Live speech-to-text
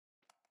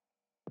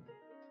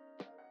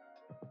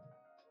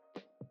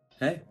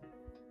Hey,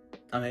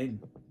 I'm Aiden,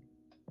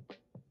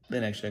 the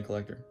Next Gen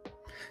Collector.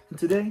 And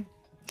today,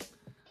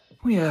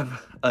 we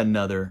have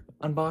another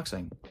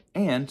unboxing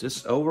and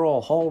just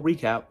overall haul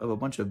recap of a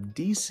bunch of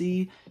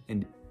DC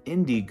and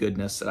indie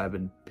goodness that I've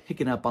been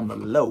picking up on the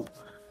low.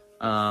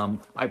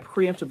 I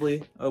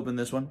preemptively opened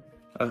this one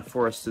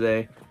for us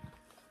today.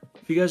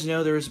 If you guys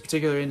know, there is a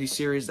particular indie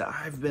series that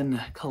I've been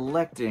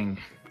collecting.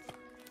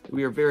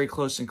 We are very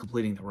close in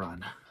completing the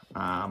run.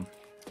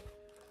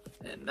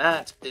 And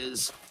that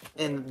is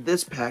in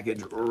this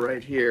package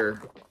right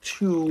here.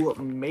 2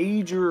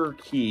 major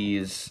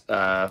keys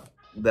that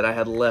I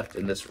had left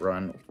in this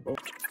run. Oh.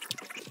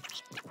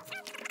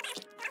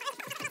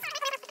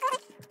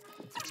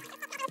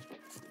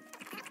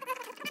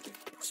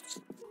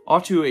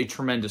 Off to a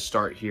tremendous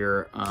start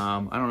here.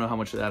 I don't know how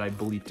much of that I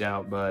bleeped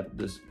out, but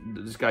this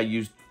guy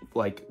used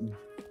like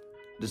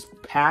this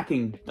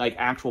packing, like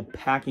actual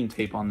packing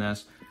tape on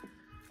this,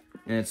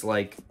 and it's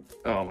like,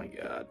 oh my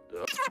god.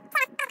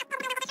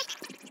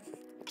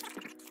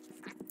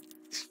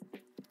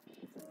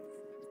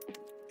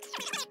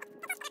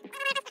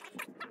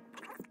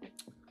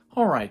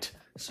 All right,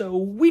 so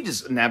we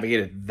just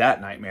navigated that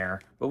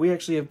nightmare, but we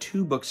actually have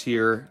 2 books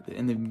here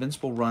in the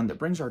Invincible run that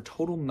brings our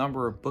total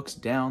number of books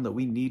down that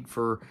we need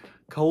for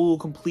total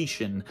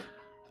completion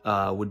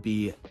would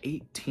be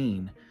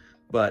 18.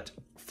 But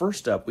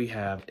first up, we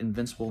have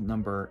Invincible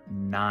number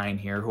 9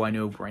 here, who I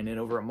know Brandon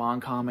over at Mon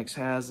Comics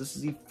has. This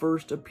is the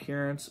first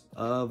appearance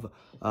of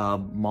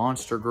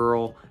Monster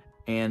Girl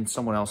and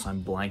someone else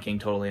I'm blanking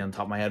totally on the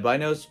top of my head, but I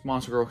know it's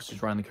Monster Girl because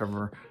she's right on the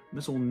cover.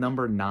 Invincible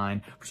number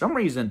 9. For some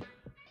reason,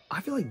 I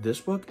feel like this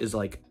book is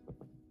like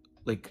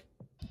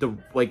the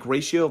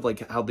ratio of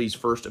like how these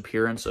first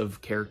appearance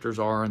of characters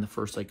are in the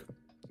first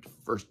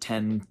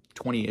 10,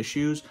 20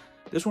 issues.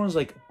 This one is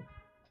like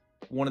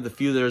one of the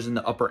few that is in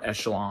the upper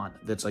echelon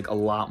that's like a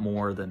lot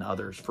more than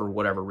others for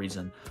whatever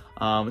reason.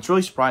 It's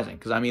really surprising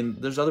because I mean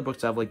there's other books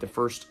that have like the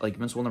first, like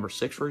Invincible number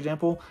 6 for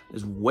example,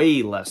 is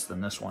way less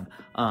than this one.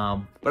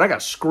 But I got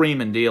a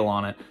screaming deal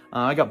on it.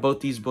 I got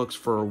both these books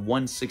for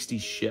 $160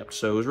 shipped,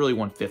 so it was really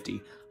 $150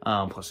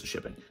 plus the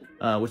shipping,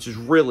 which is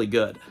really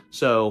good.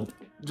 So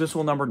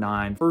Invincible number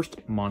 9, first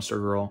Monster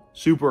Girl.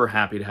 Super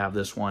happy to have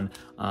this one.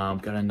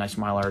 Got a nice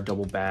Mylar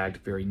double bagged,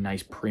 very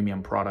nice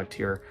premium product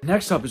here.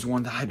 Next up is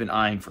one that I've been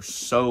eyeing for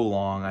so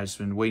long. I've just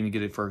been waiting to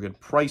get it for a good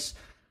price.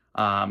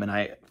 And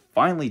I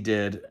finally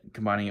did,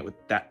 combining it with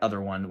that other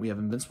one. We have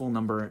Invincible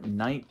number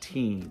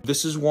 19.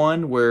 This is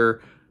one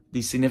where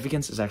the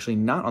significance is actually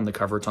not on the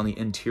cover, it's on the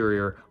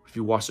interior. If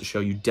you watch the show,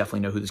 you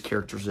definitely know who this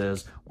character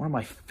is. One of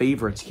my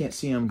favorites. You can't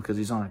see him because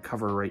he's on a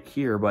cover right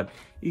here, but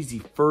he's the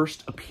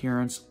first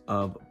appearance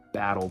of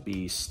Battle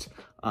Beast.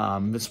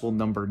 Invincible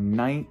number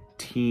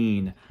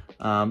 19.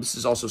 This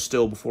is also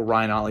still before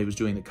Ryan Ottley was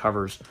doing the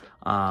covers.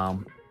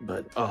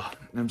 But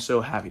I'm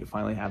so happy to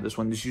finally have this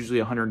one. This is usually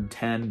a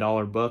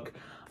 $110 book.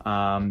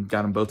 Got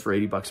them both for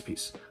 80 bucks a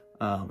piece,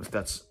 if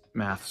that's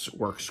maths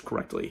works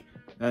correctly.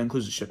 That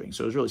includes the shipping,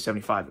 so it was really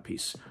 75 a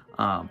piece,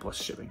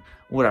 plus shipping.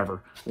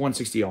 Whatever,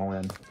 160 all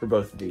in for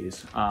both of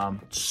these.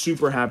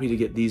 Super happy to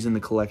get these in the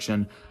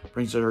collection.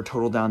 Brings our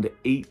total down to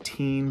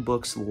 18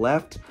 books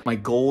left. My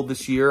goal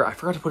this year, I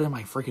forgot to put in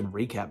my freaking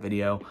recap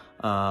video,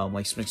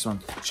 like some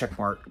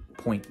checkmark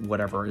point,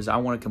 whatever, is I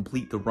want to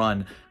complete the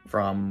run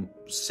from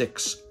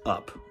 6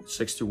 up.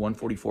 6 through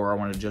 144. I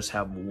want to just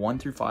have 1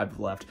 through 5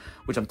 left,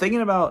 which I'm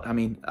thinking about. I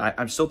mean,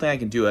 I still think I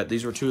can do it.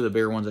 These were 2 of the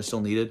bigger ones I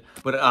still needed,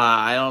 but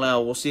I don't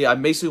know. We'll see. I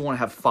basically want to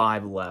have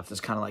 5 left. That's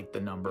kind of like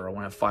the number. I want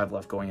to have 5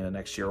 left going into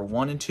next year.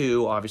 1 and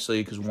 2,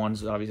 obviously, because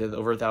 1's obviously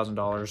over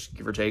 $1,000,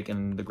 give or take,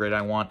 and the grade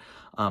I want.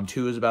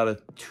 2 is about a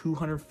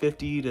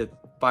 $250 to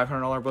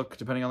 $500 book,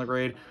 depending on the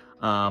grade.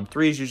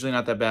 3 is usually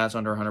not that bad. It's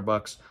under 100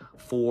 bucks.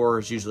 4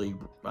 is usually,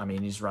 I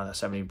mean, he's around that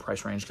 70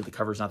 price range because the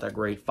cover's not that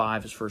great.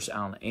 5 is first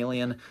Alan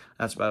Alien.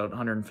 That's about a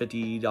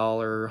 $150,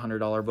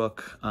 $100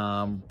 book,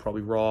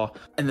 probably raw.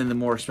 And then the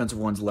more expensive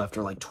ones left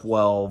are like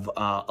 12,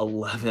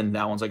 11.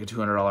 That one's like a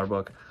 $200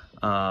 book.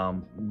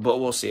 But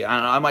we'll see.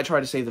 I might try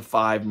to save the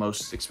 5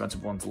 most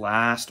expensive ones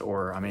last,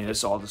 or I mean,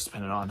 it's all just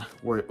dependent on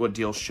what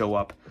deals show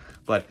up.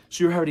 But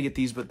super happy to get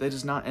these, but that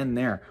does not end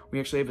there. We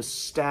actually have a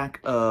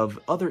stack of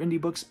other indie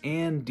books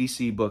and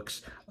DC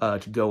books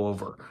to go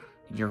over.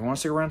 You're going to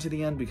stick around to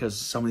the end because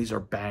some of these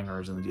are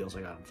bangers in the deals I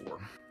got them for.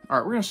 All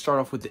right, we're going to start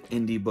off with the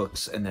indie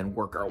books and then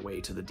work our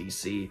way to the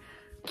DC.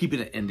 Keep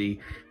it an indie.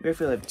 We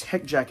actually have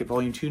Tech Jacket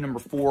Volume 2, number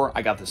 4.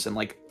 I got this in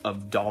like a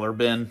dollar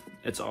bin.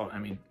 It's all, I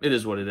mean, it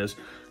is what it is.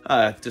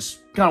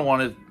 Just kind of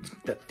wanted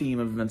that theme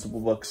of Invincible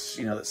books,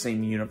 you know, that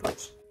same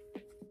universe.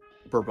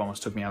 Burp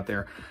almost took me out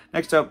there.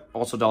 Next up,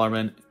 also dollar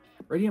bin,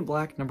 Radiant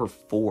Black number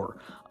 4.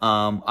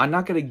 I'm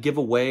not going to give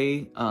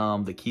away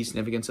the key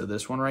significance of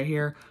this one right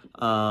here,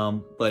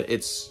 but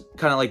it's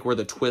kind of like where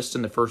the twist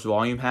in the first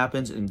volume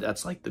happens, and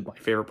that's like my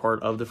favorite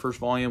part of the first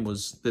volume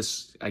was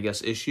this, I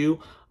guess, issue.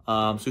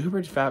 So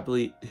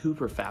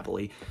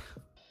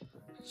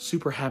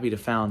super happy to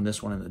found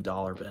this one in the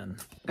dollar bin.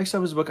 Next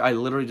up is a book I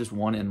literally just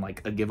won in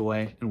like a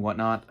giveaway and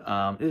whatnot.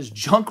 It is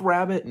Junk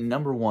Rabbit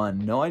number 1.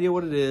 No idea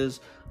what it is.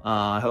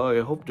 I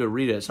hope to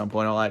read it at some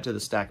point. I'll add it to the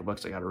stack of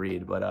books I gotta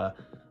read, but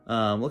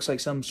looks like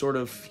some sort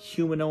of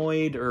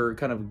humanoid or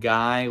kind of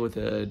guy with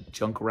a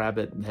junk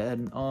rabbit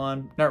head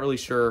on. Not really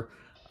sure.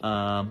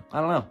 I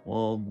don't know.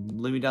 Well,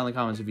 leave me down in the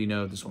comments if you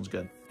know if this one's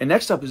good. And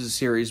next up is a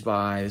series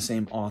by the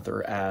same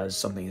author as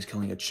Something is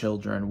Killing Your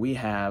Children. We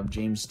have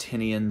James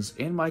Tynions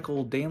and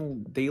Michael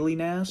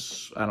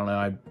Dailynas. I don't know.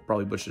 I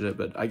probably butchered it,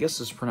 but I guess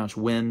this is pronounced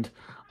Wind.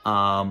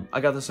 I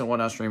got this in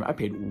Whatnot Stream. I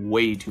paid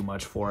way too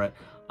much for it.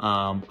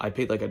 I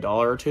paid like $1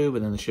 or $2,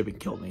 but then the shipping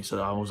killed me.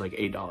 So I was like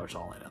 $8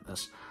 all in on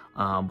this.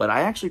 But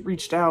I actually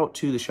reached out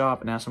to the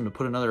shop and asked them to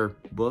put another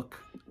book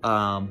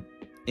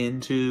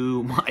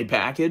into my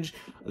package.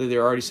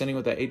 They're already sending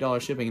with that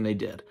 $8 shipping, and they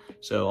did.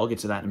 So I'll get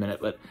to that in a minute,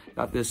 but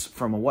got this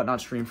from a Whatnot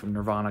Stream from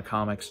Nirvana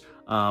Comics.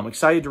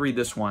 Excited to read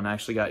this one. I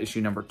actually got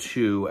issue number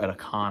 2 at a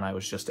con I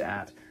was just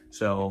at.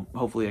 So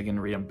hopefully I can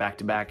read them back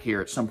to back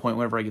here at some point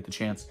whenever I get the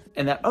chance.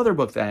 And that other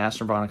book that I asked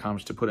Nirvana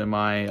Comics to put in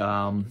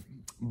my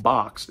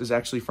box is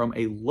actually from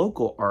a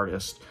local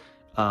artist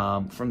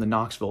from the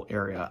Knoxville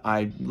area.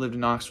 I lived in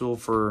Knoxville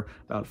for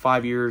about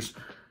 5 years.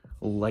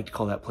 Like to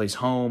call that place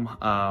home.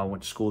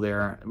 Went to school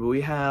there.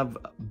 We have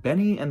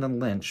Benny and the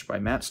Lynch by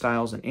Matt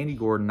Stiles and Andy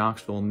Gordon,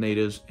 Knoxville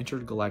natives,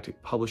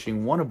 Intergalactic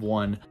Publishing,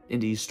 one-of-one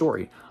indie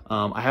story.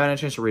 I haven't had a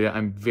chance to read it.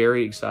 I'm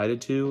very excited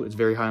to. It's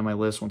very high on my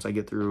list once I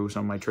get through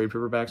some of my trade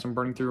paperbacks I'm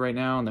burning through right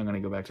now, and then I'm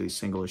going to go back to these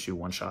single issue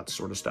one-shots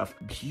sort of stuff.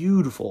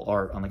 Beautiful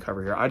art on the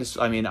cover here. I just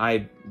fell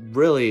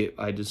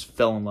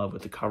in love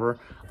with the cover.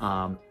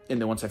 And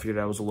then once I figured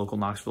out it was a local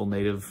Knoxville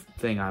native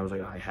thing, I was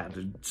like, I had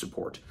to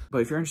support. But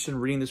if you're interested in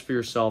reading this for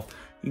yourself,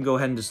 you can go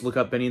ahead and just look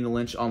up Benny and the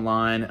Lynch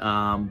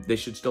online. They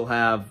should still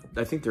have,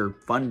 I think their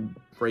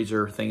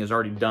fundraiser thing is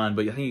already done,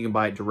 but I think you can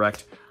buy it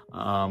direct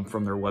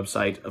from their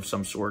website of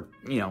some sort.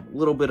 You know, a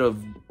little bit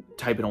of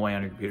typing away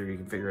on your computer, you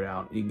can figure it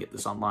out. You can get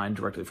this online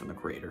directly from the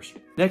creators.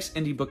 Next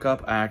indie book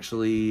up I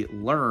actually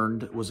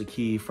learned was a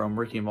key from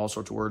Ricky of All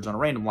Sorts of Words on a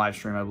random live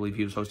stream I believe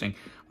he was hosting,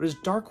 but is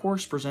Dark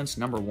Horse Presents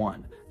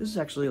 #1. This is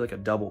actually like a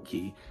double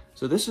key.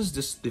 So this is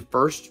just the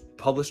first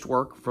published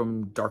work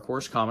from Dark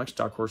Horse Comics.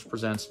 Dark Horse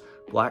Presents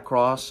Black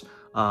Cross.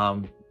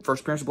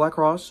 First appearance of Black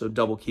Cross, so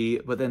double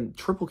key, but then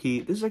triple key.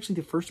 This is actually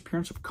the first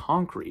appearance of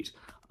Concrete.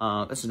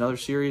 That's another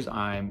series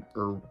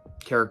or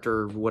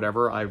character,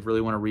 whatever, I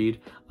really want to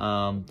read.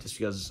 Just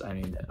because, I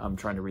mean, I'm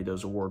trying to read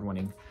those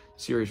award-winning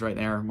series right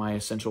there, my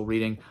essential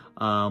reading.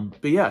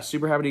 But yeah,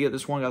 super happy to get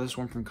this one. Got this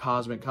one from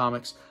Cosmic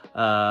Comics.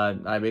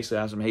 I basically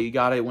asked him, hey, you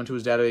got it? Went to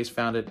his database,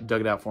 found it,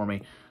 dug it out for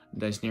me.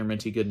 Nice near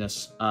minty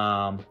goodness.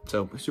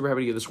 So super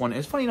happy to get this one.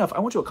 It's funny enough, I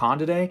went to a con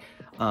today.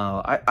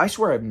 I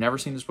swear I've never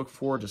seen this book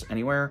before, just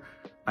anywhere.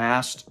 I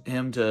asked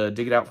him to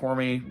dig it out for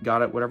me,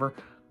 got it, whatever.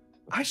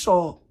 I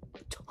saw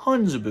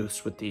tons of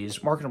booths with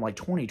these, marking them like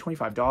 $20,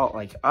 $25.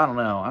 Like, I don't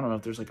know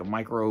if there's like a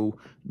micro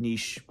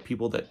niche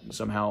people that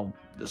somehow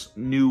just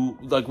knew,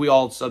 like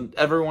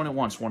everyone at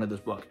once wanted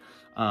this book.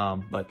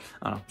 But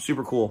I don't know,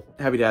 super cool.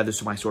 Happy to add this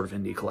to my sort of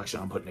indie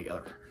collection I'm putting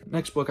together.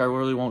 Next book I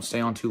really won't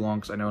stay on too long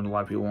because I know a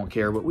lot of people won't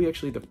care, but we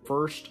actually, the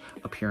first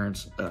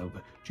appearance of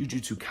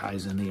Jujutsu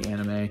Kaisen, the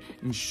anime,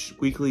 in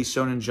Weekly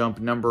Shonen Jump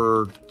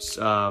number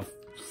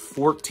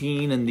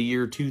 14 in the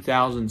year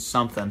 2000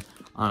 something.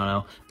 I don't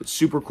know, but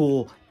super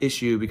cool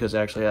issue because it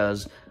actually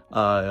has 2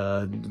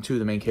 of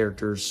the main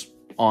characters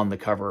on the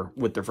cover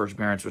with their first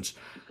appearance, which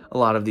a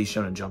lot of these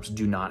Shonen Jumps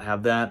do not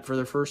have that for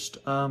their first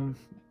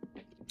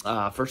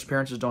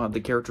appearances. Don't have the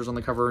characters on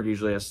the cover.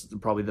 Usually that's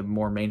probably the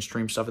more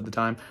mainstream stuff at the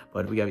time,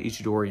 but we got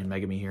Ichidori and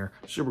Megami here.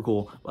 Super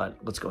cool, but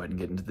let's go ahead and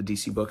get into the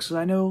DC books because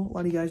I know a lot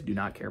of you guys do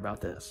not care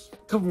about this. A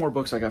couple more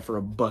books I got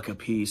for $1 a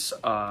piece,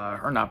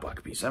 or not $1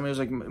 a piece. I mean, it was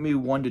like maybe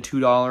 $1 to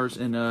 $2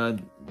 in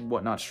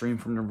Whatnot Stream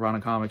from Nirvana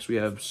Comics. We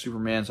have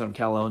Superman, Son of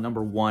Kal-El,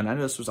 #1. I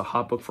know this was a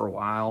hot book for a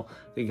while.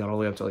 I think it got all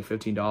the way up to like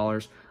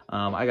 $15.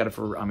 I got it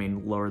for, I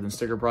mean, lower than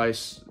sticker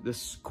price.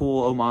 This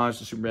cool homage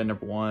to Superman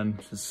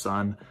 #1, his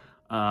son.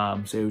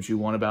 Say what you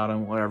want about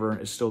him, whatever.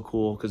 It's still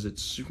cool because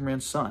it's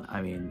Superman's son.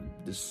 I mean,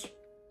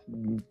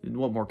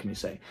 what more can you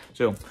say?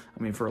 So,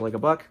 I mean, for like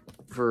 $1,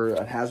 for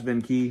a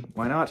has-been key,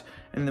 why not?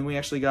 And then we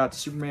actually got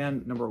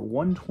Superman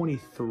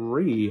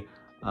 #123.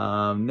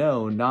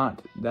 No,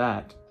 not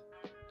that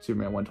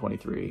Superman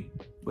 123,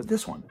 but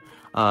this one.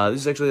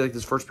 This is actually like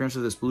this first appearance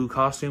of this blue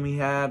costume he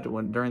had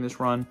during this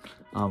run.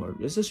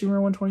 Is this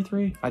Superman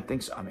 123? I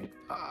think so. I mean,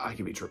 I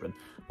could be tripping.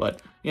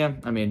 But yeah,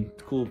 I mean,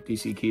 cool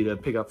DC key to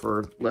pick up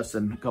for less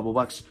than a couple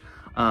bucks.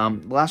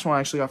 The last one I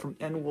actually got from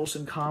N.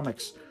 Wilson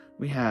Comics.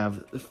 We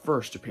have the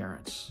first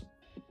appearance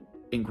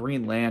in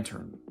Green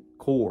Lantern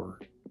Corps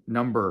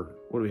number,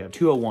 what do we have?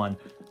 201.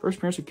 First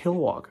appearance of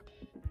Kilowog.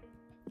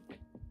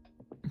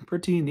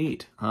 Pretty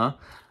neat, huh?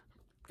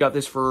 Got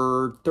this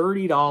for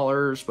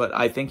 $30, but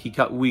I think I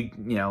got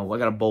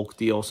a bulk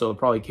deal, so it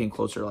probably came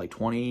closer to like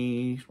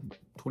 $20,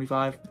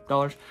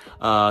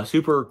 $25.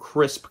 Super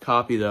crisp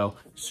copy though.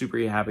 Super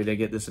happy to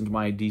get this into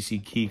my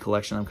DC key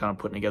collection I'm kind of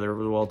putting together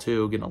as well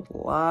too. Getting a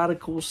lot of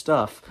cool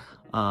stuff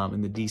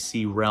in the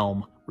DC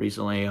realm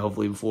recently,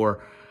 hopefully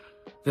before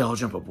they all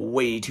jump up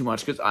way too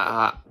much, because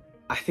I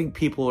I think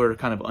people are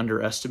kind of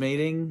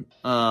underestimating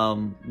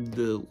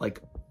the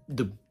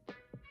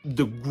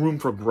room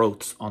for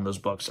growth on those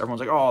books. Everyone's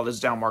like, oh, this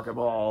is down market,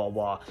 blah, blah,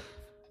 blah.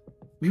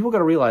 People got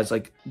to realize,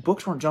 like,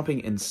 books weren't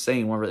jumping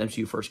insane whenever the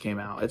MCU first came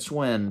out. It's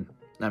when,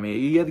 I mean,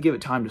 you have to give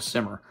it time to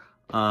simmer.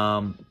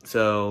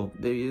 So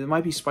they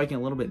might be spiking a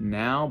little bit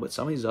now, but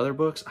some of these other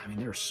books, I mean,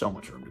 there's so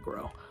much room to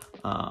grow.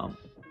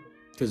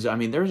 Because, I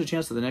mean, there's a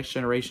chance that the next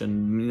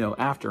generation, you know,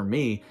 after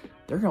me,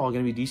 they're all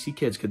going to be DC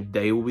kids because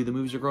they will be the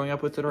movies they're growing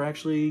up with that are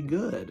actually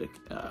good.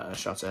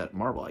 Shots at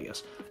Marvel, I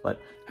guess.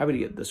 But happy to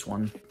get this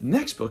one.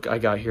 Next book I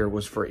got here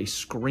was for a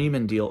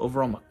screaming deal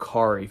over on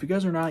Mercari. If you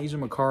guys are not using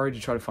Mercari to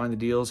try to find the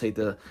deals, hate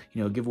to,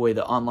 you know, give away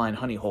the online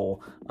honey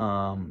hole,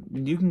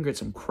 you can get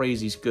some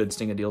crazy good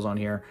stinking deals on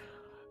here.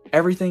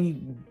 Every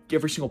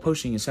single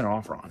posting is sent an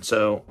offer on.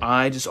 So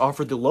I just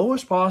offered the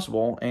lowest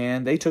possible,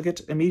 and they took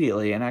it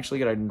immediately and actually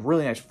got a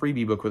really nice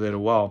freebie book with it as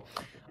well.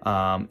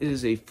 It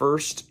is a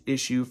first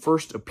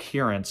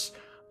appearance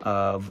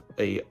of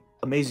a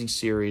amazing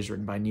series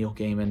written by Neil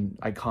Gaiman,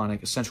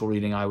 iconic, essential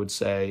reading, I would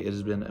say. It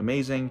has been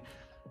amazing.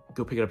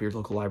 Go pick it up at your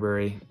local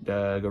library.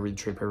 Go read the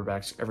trade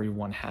paperbacks.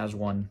 Everyone has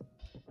one.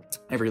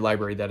 Every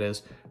library, that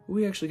is.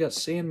 We actually got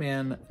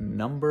Sandman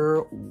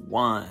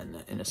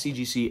 #1 in a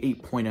CGC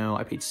 8.0.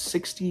 I paid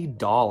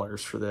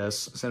 $60 for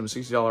this. I sent them a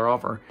 $60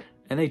 offer,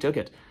 and they took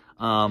it.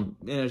 And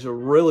it's a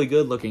really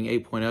good looking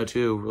 8.0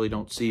 too. Really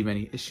don't see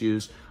many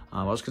issues.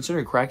 I was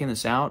considering cracking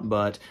this out,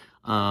 but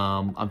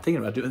I'm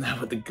thinking about doing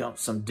that with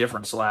some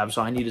different slabs.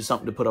 So I needed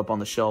something to put up on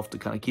the shelf to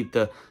kind of keep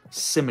the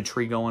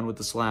symmetry going with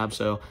the slab.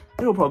 So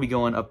it'll probably be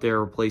going up there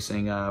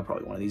replacing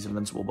probably one of these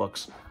Invincible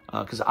books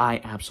because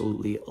I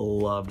absolutely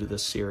loved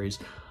this series.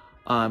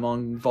 I'm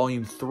on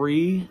volume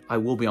 3. I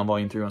will be on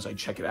volume 3 once I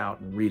check it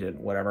out and read it,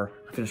 whatever.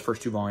 I finished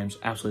first 2 volumes.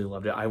 Absolutely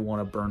loved it. I want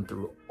to burn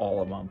through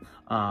all of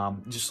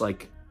them. Just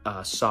like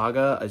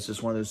Saga, it's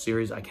just one of those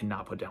series I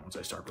cannot put down once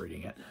I start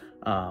reading it.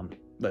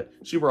 But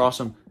super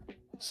awesome.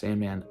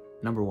 Sandman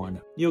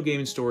 #1. Neil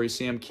Gaiman story,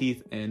 Sam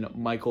Keith and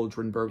Michael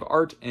Drinberg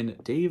art,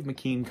 and Dave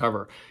McKean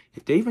cover.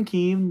 Dave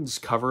McKean's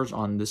covers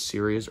on this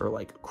series are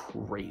like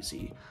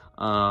crazy.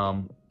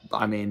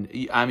 I mean,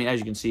 as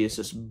you can see, it's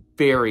just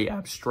very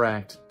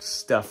abstract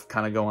stuff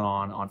kind of going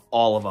on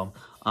all of them.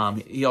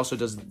 He also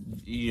does,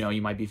 you know,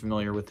 you might be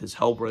familiar with his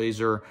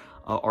Hellblazer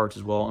art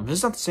as well. And this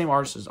is not the same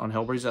artist as on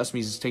Hellblazer. That's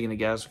me just taking a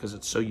guess because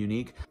it's so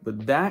unique.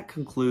 But that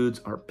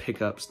concludes our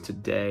pickups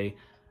today.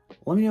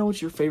 Let me know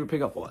what your favorite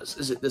pickup was.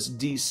 Is it this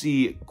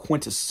DC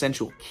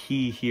quintessential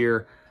key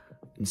here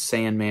in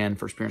Sandman,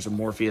 first appearance of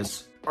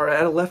Morpheus? Or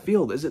at a left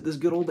field, is it this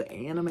good old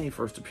anime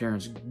first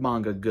appearance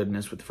manga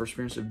goodness with the first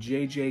appearance of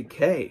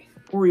JJK?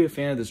 Or are you a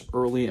fan of this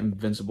early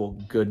Invincible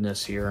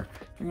goodness here?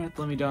 You're gonna have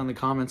to let me down in the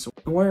comments.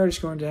 And while you're already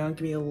scrolling down,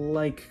 give me a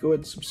like, go ahead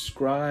and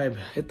subscribe,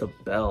 hit the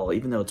bell,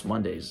 even though it's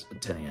Mondays at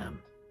 10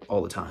 a.m.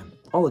 All the time.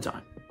 All the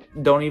time.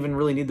 Don't even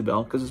really need the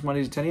bell because it's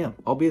Mondays at 10 a.m.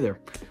 I'll be there.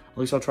 At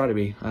least I'll try to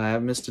be. I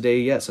haven't missed a day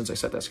yet since I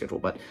set that schedule.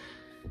 But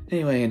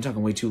anyway, I'm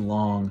talking way too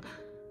long.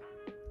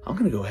 I'm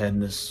going to go ahead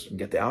and just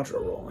get the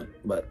outro rolling.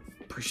 But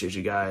appreciate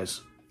you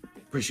guys.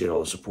 Appreciate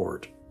all the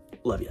support.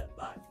 Love you.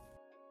 Bye.